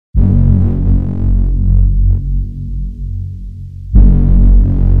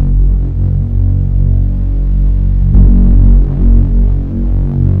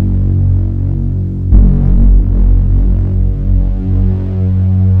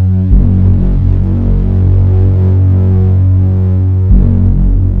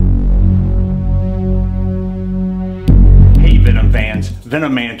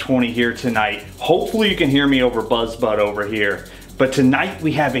Venom Man 20 here tonight. Hopefully you can hear me over BuzzBud over here. But tonight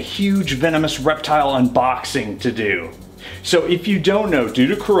we have a huge venomous reptile unboxing to do. So if you don't know, due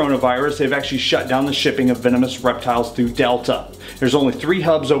to coronavirus, they've actually shut down the shipping of venomous reptiles through Delta. There's only 3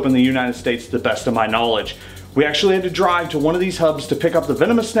 hubs open in the United States to the best of my knowledge. We actually had to drive to one of these hubs to pick up the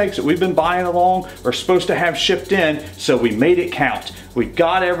venomous snakes that we've been buying along or supposed to have shipped in, so we made it count. We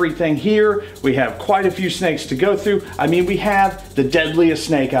got everything here. We have quite a few snakes to go through. I mean, we have the deadliest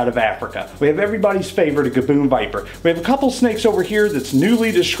snake out of Africa. We have everybody's favorite, a gaboon viper. We have a couple snakes over here that's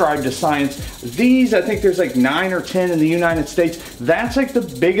newly described as science. These, I think there's like 9 or 10 in the United States. That's like the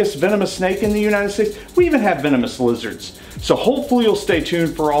biggest venomous snake in the United States. We even have venomous lizards. So hopefully you'll stay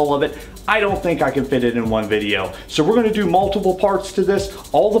tuned for all of it. I don't think I can fit it in one video. So we're gonna do multiple parts to this.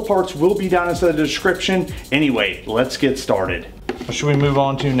 All the parts will be down inside the description. Anyway, let's get started. What should we move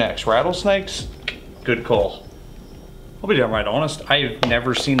on to next? Rattlesnakes? Good call. I'll be downright honest. I've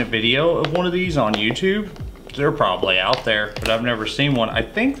never seen a video of one of these on YouTube. They're probably out there, but I've never seen one. I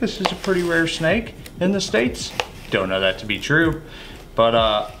think this is a pretty rare snake in the States. Don't know that to be true, but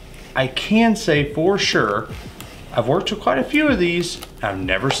I can say for sure, I've worked with quite a few of these. I've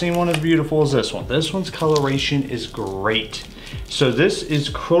never seen one as beautiful as this one. This one's coloration is great. So this is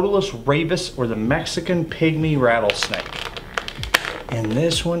Crotalus ravis, or the Mexican pygmy rattlesnake. And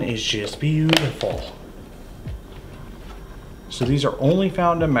this one is just beautiful. So these are only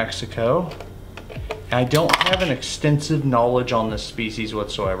found in Mexico. I don't have an extensive knowledge on this species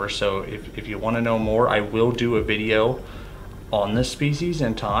whatsoever. So if you want to know more, I will do a video on this species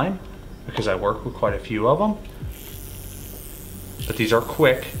in time, because I work with quite a few of them. But these are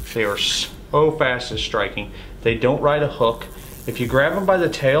quick. They are so fast at striking. They don't ride a hook. If you grab them by the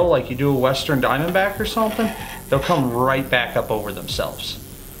tail like you do a Western Diamondback or something, they'll come right back up over themselves.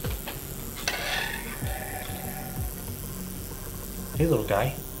 Hey little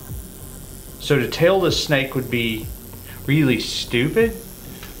guy. So to tail this snake would be really stupid.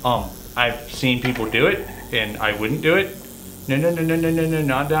 I've seen people do it and I wouldn't do it. No,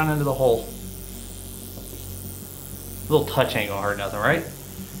 not down into the hole. A little touch ain't gonna hurt nothing, right?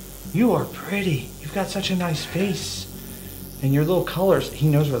 You are pretty. You've got such a nice face. And your little colors, he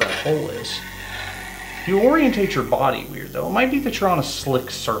knows where that hole is. You orientate your body weird though. It might be that you're on a slick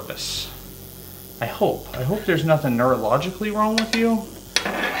surface. I hope there's nothing neurologically wrong with you.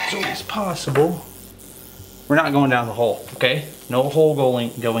 It's always possible. We're not going down the hole, okay? No hole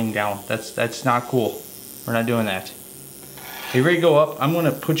going down. That's not cool. We're not doing that. Are you ready to go up? I'm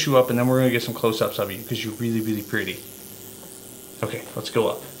gonna put you up and then we're gonna get some close-ups of you because you're really, really pretty. Okay, let's go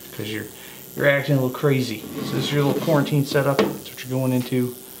up because you're acting a little crazy. So this is your little quarantine setup. That's what you're going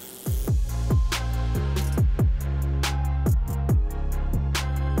into.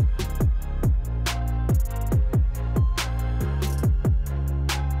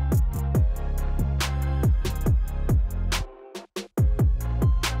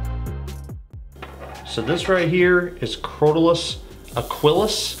 So this right here is Crotalus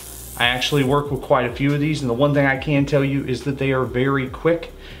aquilus. I actually work with quite a few of these, and the one thing I can tell you is that they are very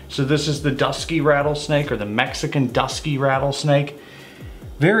quick. So this is the dusky rattlesnake, or the Mexican dusky rattlesnake.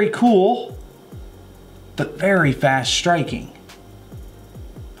 Very cool, but very fast striking,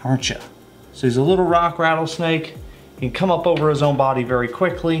 aren't you? So he's a little rock rattlesnake. He can come up over his own body very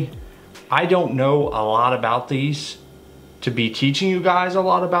quickly. I don't know a lot about these to be teaching you guys a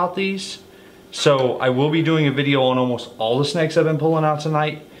lot about these. So I will be doing a video on almost all the snakes I've been pulling out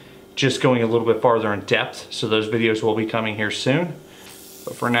tonight, just going a little bit farther in depth. So those videos will be coming here soon.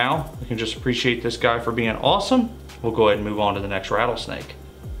 But for now, we can just appreciate this guy for being awesome. We'll go ahead and move on to the next rattlesnake.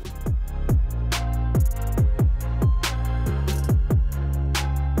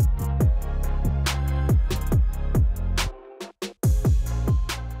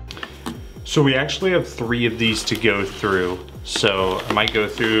 So we actually have 3 of these to go through. So I might go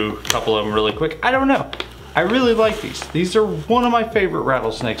through a couple of them really quick. I don't know. I really like these. These are one of my favorite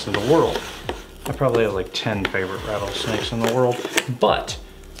rattlesnakes in the world. I probably have like 10 favorite rattlesnakes in the world. But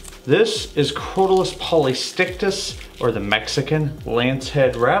this is Crotalus polystictus, or the Mexican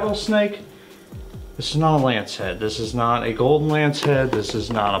lancehead rattlesnake. This is not a lancehead. This is not a golden lancehead. This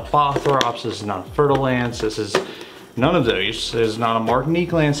is not a Bothrops. This is not a Fertilance. This is none of those. This is not a Martinique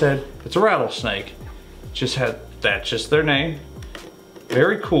lancehead. It's a rattlesnake. That's just their name.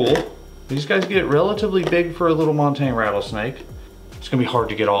 Very cool. These guys get relatively big for a little montane rattlesnake. It's gonna be hard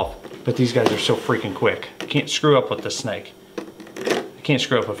to get off, but these guys are so freaking quick. You can't screw up with this snake. You can't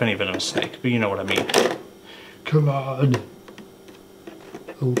screw up with any venomous snake, but you know what I mean. Come on.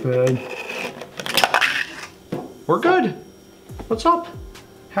 Open. We're good. What's up?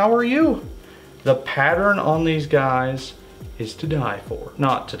 How are you? The pattern on these guys is to die for.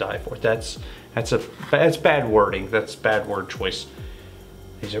 Not to die for. That's bad wording. That's bad word choice.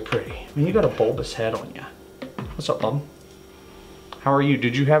 These are pretty. I mean, you got a bulbous head on you. What's up, bub? How are you?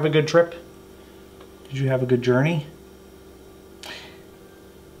 Did you have a good trip? Did you have a good journey? I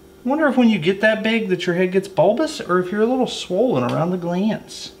wonder if when you get that big that your head gets bulbous, or if you're a little swollen around the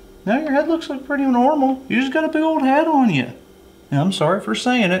glands. Now your head looks like pretty normal. You just got a big old head on you. Now, I'm sorry for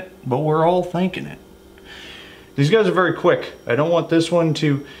saying it, but we're all thinking it. These guys are very quick. I don't want this one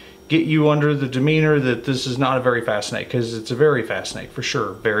to get you under the demeanor that this is not a very fast snake, because it's a very fast snake for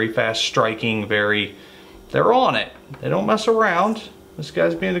sure. Very fast striking, they're on it. They don't mess around. This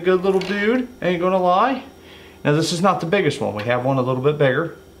guy's being a good little dude, ain't gonna lie. Now this is not the biggest one. We have one a little bit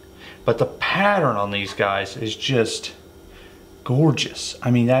bigger, but the pattern on these guys is just gorgeous. I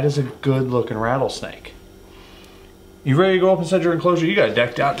mean, that is a good looking rattlesnake. You ready to go up inside your enclosure? You got a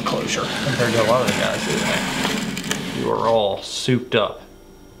decked out enclosure compared to a lot of the guys, isn't it? You are all souped up.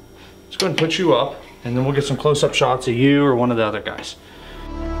 Let's go ahead and put you up, and then we'll get some close-up shots of you or one of the other guys.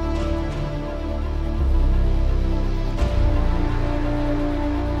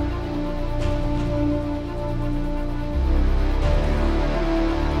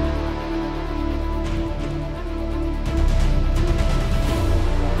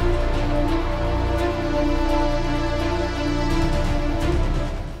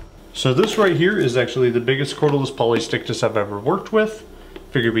 So this right here is actually the biggest cordless polystictus I've ever worked with.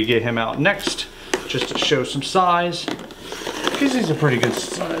 Figured we'd get him out next, just to show some size, because he's a pretty good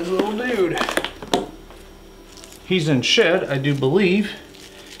sized little dude. He's in shed, I do believe,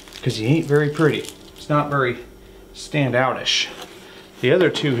 because he ain't very pretty. It's not very standoutish. The other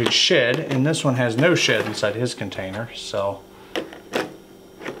two had shed, and this one has no shed inside his container. So,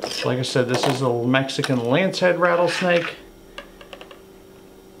 like I said, this is a Mexican lancehead rattlesnake.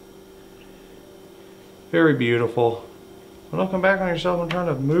 Very beautiful. But don't come back on yourself and trying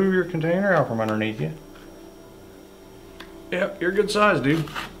to move your container out from underneath you. Yep, you're a good size, dude.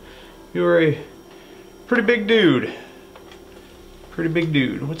 You are a pretty big dude. Pretty big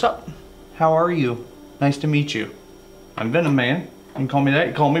dude. What's up? How are you? Nice to meet you. I'm Venom Man. You can call me that.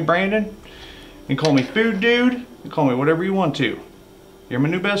 You can call me Brandon. You can call me Food Dude. You can call me whatever you want to. You're my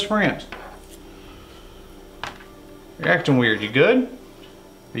new best friend. You're acting weird. You good?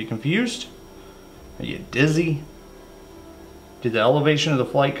 Are you confused? Are you dizzy? Did the elevation of the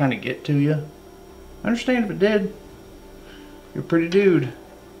flight kind of get to you? I understand if it did. You're a pretty dude.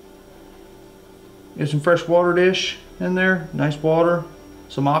 Get some fresh water dish in there. Nice water.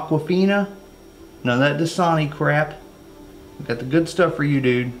 Some Aquafina. None of that Dasani crap. We got the good stuff for you,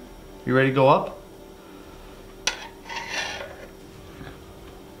 dude. You ready to go up?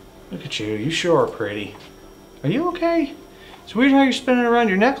 Look at you. You sure are pretty. Are you okay? It's weird how you're spinning around.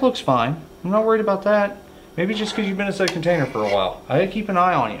 Your neck looks fine. I'm not worried about that. Maybe just because you've been inside a container for a while. I gotta keep an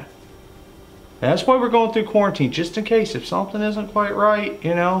eye on you. And that's why we're going through quarantine, just in case if something isn't quite right,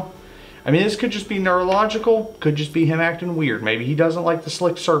 you know. I mean, this could just be neurological, could just be him acting weird. Maybe he doesn't like the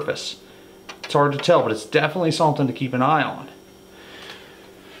slick surface. It's hard to tell, but it's definitely something to keep an eye on.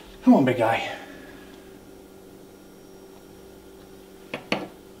 Come on, big guy.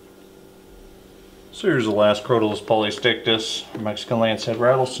 So here's the last Crotalus polystictus, Mexican lancehead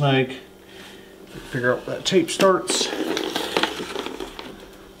rattlesnake. Figure out where that tape starts.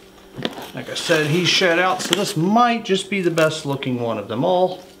 Like I said, he's shed out, so this might just be the best looking one of them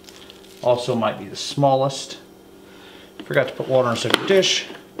all. Also might be the smallest. Forgot to put water in a separate dish,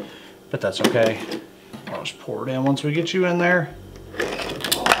 but that's okay. I'll just pour it in once we get you in there.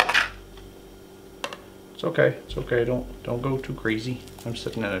 It's okay, it's okay. Don't go too crazy. I'm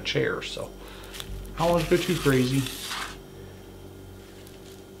sitting in a chair, so I don't want to go too crazy.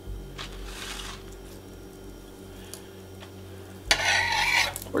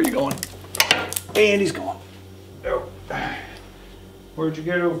 Where are you going? And he's gone. Oh. Where'd you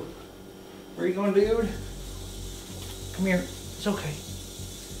go? Where are you going, dude? Come here. It's okay.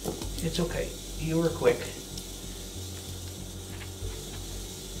 It's okay. You were quick.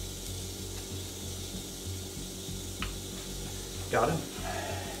 Got him?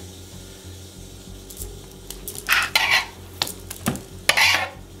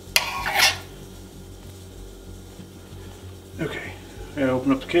 Okay. I gotta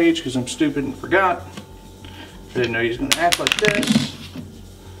open up the cage because I'm stupid and forgot. I didn't know he was gonna act like this.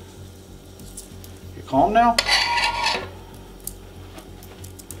 You calm now?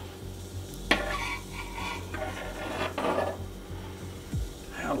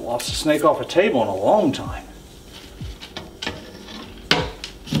 I haven't lost a snake off a table in a long time.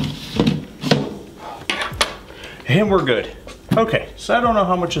 And we're good. Okay, so I don't know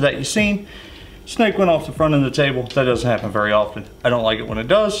how much of that you've seen. Snake went off the front of the table. That doesn't happen very often. I don't like it when it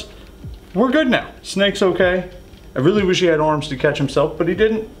does. We're good now. Snake's okay. I really wish he had arms to catch himself, but he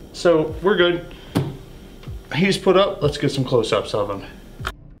didn't. So we're good. He's put up. Let's get some close-ups of him.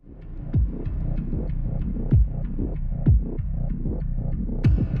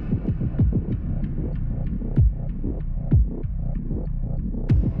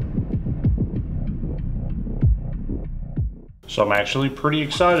 So I'm actually pretty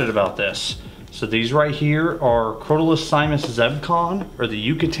excited about this. So these right here are Crotalus simus zebcon, or the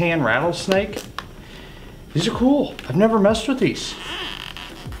Yucatan rattlesnake. These are cool. I've never messed with these.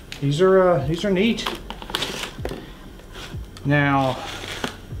 These are neat. Now,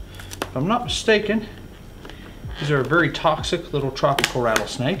 if I'm not mistaken, these are a very toxic little tropical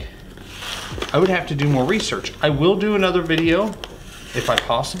rattlesnake. I would have to do more research. I will do another video if I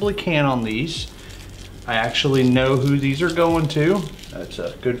possibly can on these. I actually know who these are going to. That's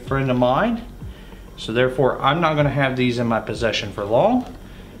a good friend of mine. So therefore, I'm not gonna have these in my possession for long,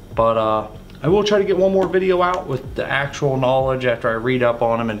 but I will try to get one more video out with the actual knowledge after I read up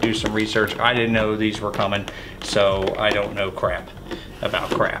on them and do some research. I didn't know these were coming, so I don't know crap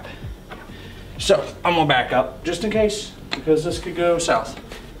about crap. So I'm gonna back up just in case, because this could go south,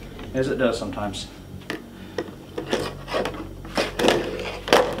 as it does sometimes.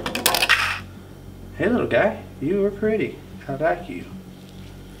 Hey little guy, you are pretty. I like you.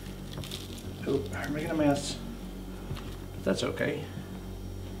 Oh, I'm making a mess. But that's okay.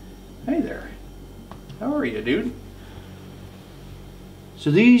 Hey there. How are you, dude?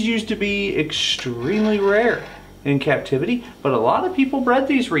 So these used to be extremely rare in captivity, but a lot of people bred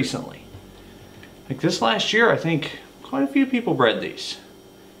these recently. Like this last year, I think quite a few people bred these.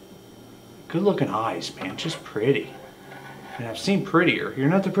 Good looking eyes, man, just pretty. And I've seen prettier. You're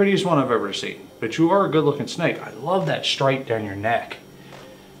not the prettiest one I've ever seen, but you are a good looking snake. I love that stripe down your neck.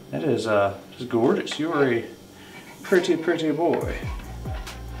 That is just gorgeous. You are a pretty, pretty boy.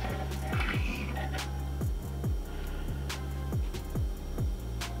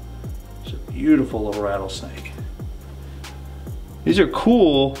 It's a beautiful little rattlesnake. These are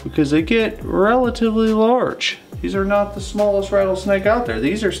cool because they get relatively large. These are not the smallest rattlesnake out there.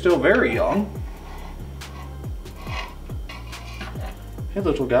 These are still very young. Hey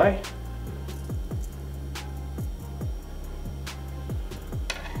little guy.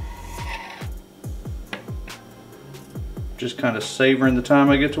 Just kind of savoring the time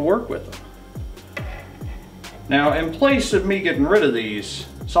I get to work with them. Now, in place of me getting rid of these,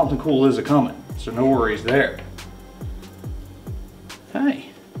 something cool is a-coming, so no worries there. Hi,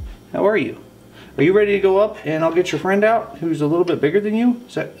 how are you? Are you ready to go up and I'll get your friend out who's a little bit bigger than you?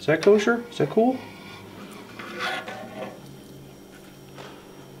 Is that kosher? Is that cool?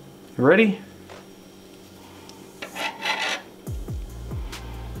 You ready?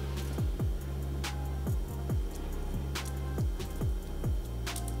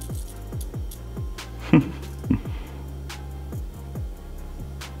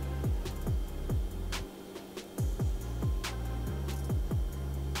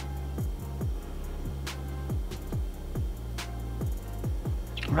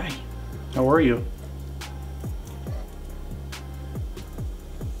 Right. How are you?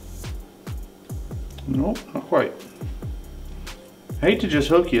 Nope, not quite. I hate to just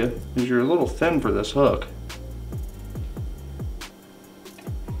hook you, because you're a little thin for this hook.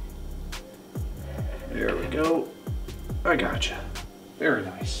 There we go. I gotcha. Very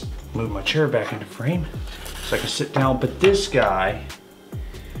nice. Move my chair back into frame so I can sit down, but this guy,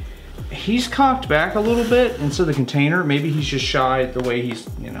 he's cocked back a little bit into the container. Maybe he's just shy the way he's,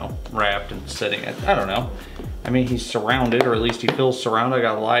 you know, wrapped and sitting. I don't know. I mean, he's surrounded, or at least he feels surrounded. I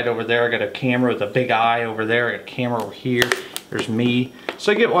got a light over there. I got a camera with a big eye over there. I got a camera over here. There's me.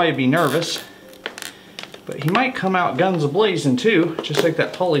 So I get why he'd be nervous. But he might come out guns a-blazing too, just like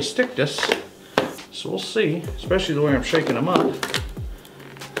that Polystictus. So we'll see, especially the way I'm shaking him up.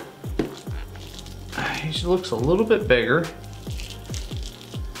 He looks a little bit bigger.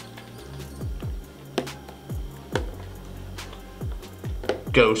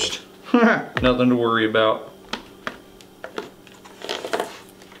 Ghost. Nothing to worry about.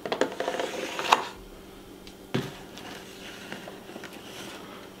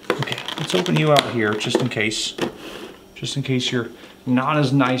 Okay, let's open you out here just in case. Just in case you're not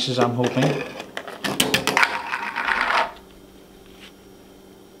as nice as I'm hoping.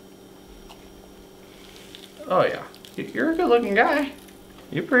 Oh yeah, you're a good looking guy.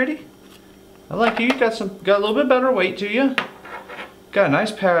 You're pretty. I like you. You got a little bit better weight to you. Got a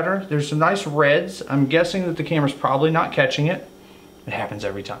nice pattern. There's some nice reds. I'm guessing that the camera's probably not catching it. It happens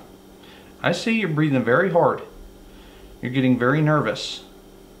every time. I see you're breathing very hard. You're getting very nervous.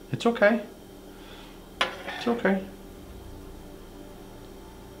 It's okay. It's okay.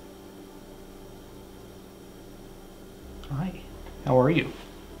 Hi, how are you?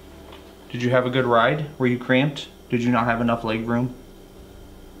 Did you have a good ride? Were you cramped? Did you not have enough leg room?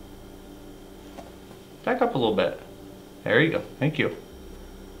 Back up a little bit. There you go, thank you.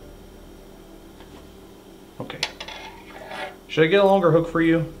 Okay. Should I get a longer hook for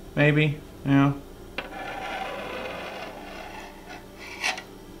you? Maybe? Yeah.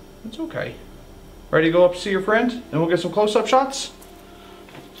 It's okay. Ready to go up to see your friend? And we'll get some close-up shots?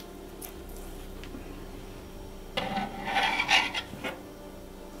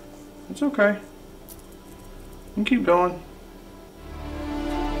 It's okay. You can keep going.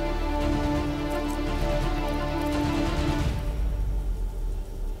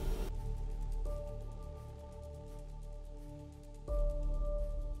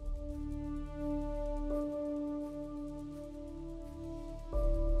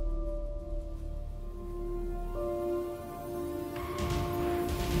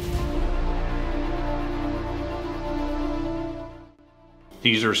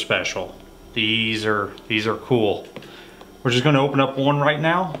 These are special. These are cool. We're just gonna open up one right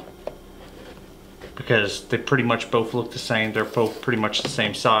now because they pretty much both look the same. They're both pretty much the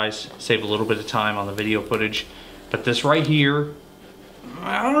same size. Save a little bit of time on the video footage. But this right here,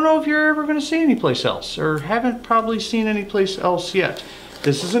 I don't know if you're ever gonna see anyplace else, or haven't probably seen anyplace else yet.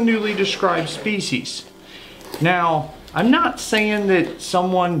 This is a newly described species. Now, I'm not saying that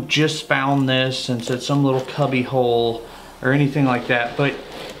someone just found this and said some little cubby hole or anything like that, but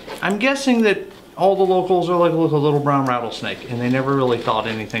I'm guessing that all the locals are like, look, a little brown rattlesnake, and they never really thought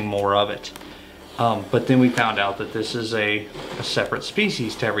anything more of it. But then we found out that this is a separate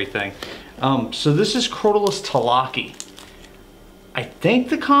species to everything. So this is Crotalus talaki. I think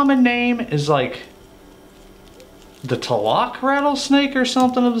the common name is like the talak rattlesnake or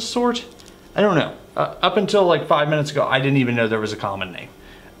something of the sort. I don't know. Up until like 5 minutes ago, I didn't even know there was a common name.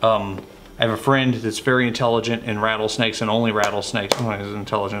 I have a friend that's very intelligent in rattlesnakes and only rattlesnakes. Oh, he's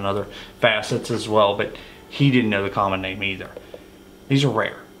intelligent in other facets as well, but he didn't know the common name either. These are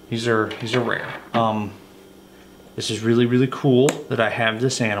rare. These are rare. This is really, really cool that I have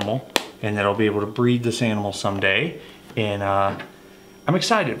this animal and that I'll be able to breed this animal someday. And I'm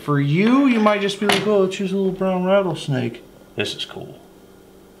excited. For you, you might just be like, oh, it's just a little brown rattlesnake. This is cool.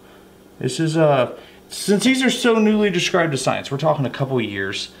 This is, since these are so newly described to science, we're talking a couple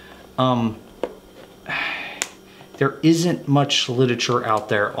years. There isn't much literature out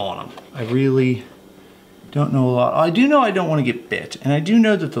there on them. I really don't know a lot. I do know I don't want to get bit, and I do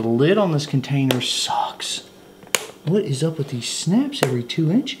know that the lid on this container sucks. What is up with these snaps every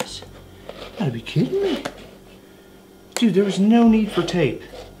 2 inches? You gotta be kidding me. Dude, there was no need for tape.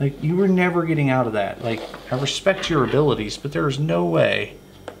 Like, you were never getting out of that. Like, I respect your abilities, but there is no way.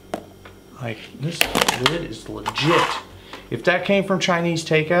 Like, this lid is legit. If that came from Chinese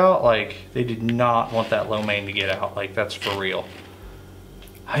takeout, like, they did not want that lo mein to get out. Like, that's for real.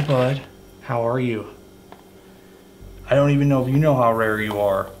 Hi, bud. How are you? I don't even know if you know how rare you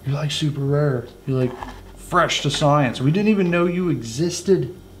are. You're like super rare. You're like fresh to science. We didn't even know you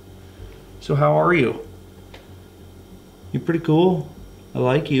existed. So how are you? You're pretty cool. I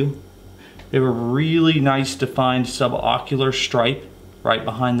like you. They have a really nice defined subocular stripe right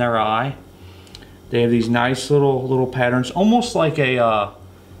behind their eye. They have these nice little patterns, almost like a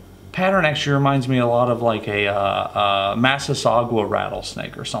pattern. Actually reminds me a lot of like a Massasauga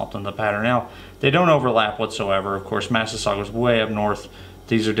rattlesnake or something. The pattern. Now they don't overlap whatsoever. Of course, Massasauga's way up north.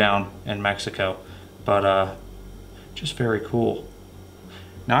 These are down in Mexico, but just very cool.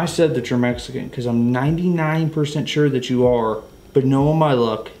 Now I said that you're Mexican because I'm 99% sure that you are, but knowing my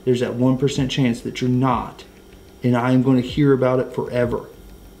luck, there's that 1% chance that you're not, and I'm going to hear about it forever.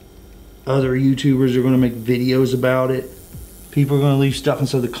 Other YouTubers are going to make videos about it. People are going to leave stuff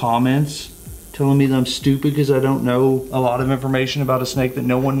inside the comments telling me that I'm stupid because I don't know a lot of information about a snake that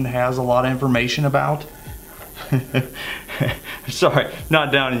no one has a lot of information about. Sorry,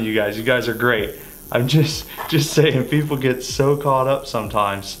 not down on you guys. You guys are great. I'm just saying, people get so caught up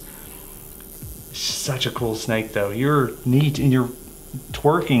sometimes. It's such a cool snake though. You're neat and you're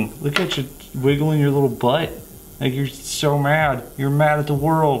twerking. Look at you wiggling your little butt. Like you're so mad. You're mad at the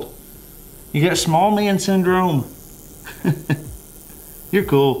world. You got small man syndrome. You're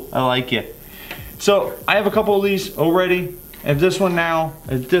cool. I like you. So I have a couple of these already. I have this one now.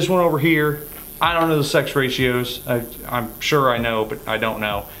 I have this one over here. I don't know the sex ratios. I'm sure I know, but I don't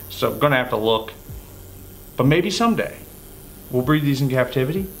know. So I'm gonna have to look. But maybe someday we'll breed these in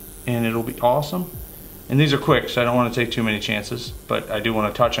captivity and it'll be awesome. And these are quick, so I don't want to take too many chances, but I do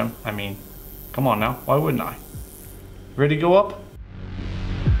want to touch them. I mean, come on now, why wouldn't I? Ready to go up?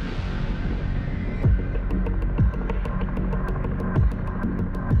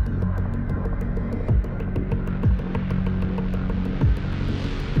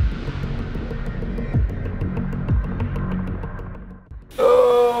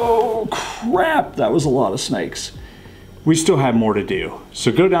 crap, that was a lot of snakes. We still have more to do.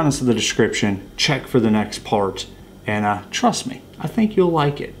 So go down into the description, check for the next part, and trust me, I think you'll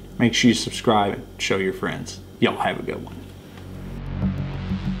like it. Make sure you subscribe and show your friends. Y'all have a good one.